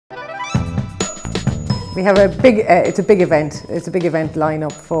We have a big, it's a big event. It's a big event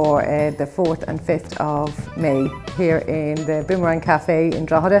lineup for the 4th and 5th of May here in the Boomerang Cafe in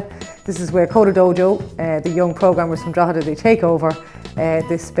Drogheda. This is where CoderDojo, the young programmers from Drogheda, they take over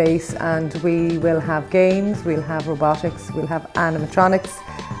this space, and we will have games, we'll have robotics, we'll have animatronics,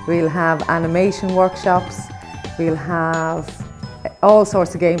 we'll have animation workshops, we'll have all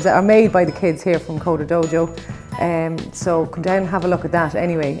sorts of games that are made by the kids here from CoderDojo. So come down and have a look at that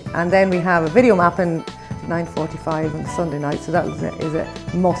anyway. And then we have a video mapping 9:45 on Sunday night, so that is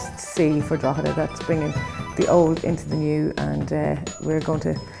a must-see for Drogheda. That's bringing the old into the new, and we're going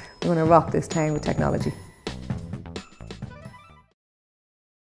to rock this town with technology.